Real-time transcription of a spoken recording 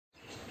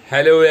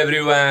Hello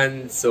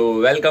everyone,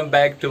 so welcome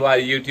back to our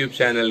YouTube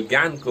channel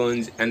Gyan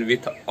Kunj, and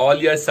with all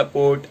your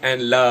support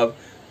and love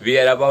we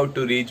are about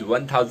to reach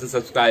 1000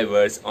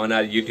 subscribers on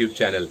our YouTube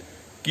channel.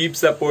 Keep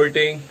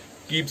supporting,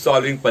 keep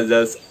solving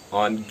puzzles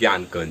on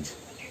Gyan Kunj.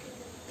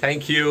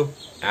 Thank you,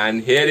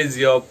 and here is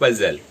your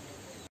puzzle.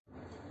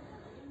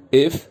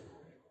 If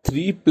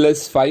 3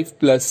 plus 5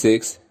 plus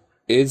 6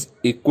 is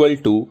equal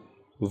to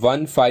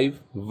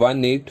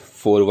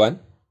 151841,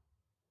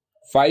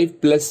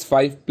 5 plus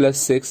 5 plus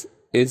 6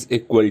 is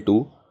equal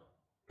to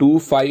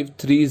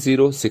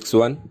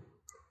 253061.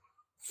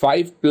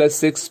 5 plus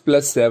 6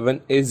 plus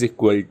 7 is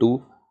equal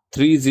to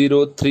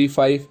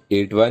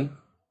 303581.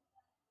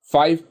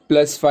 5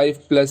 plus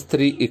 5 plus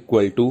 3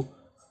 equal to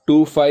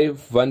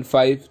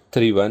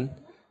 251531.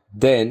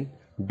 Then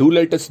do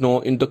let us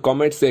know in the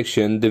comment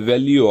section the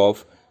value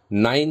of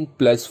 9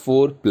 plus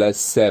 4 plus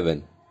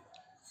 7.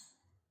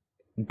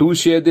 Do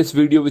share this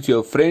video with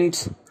your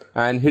friends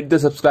and hit the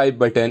subscribe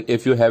button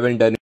if you haven't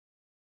done it.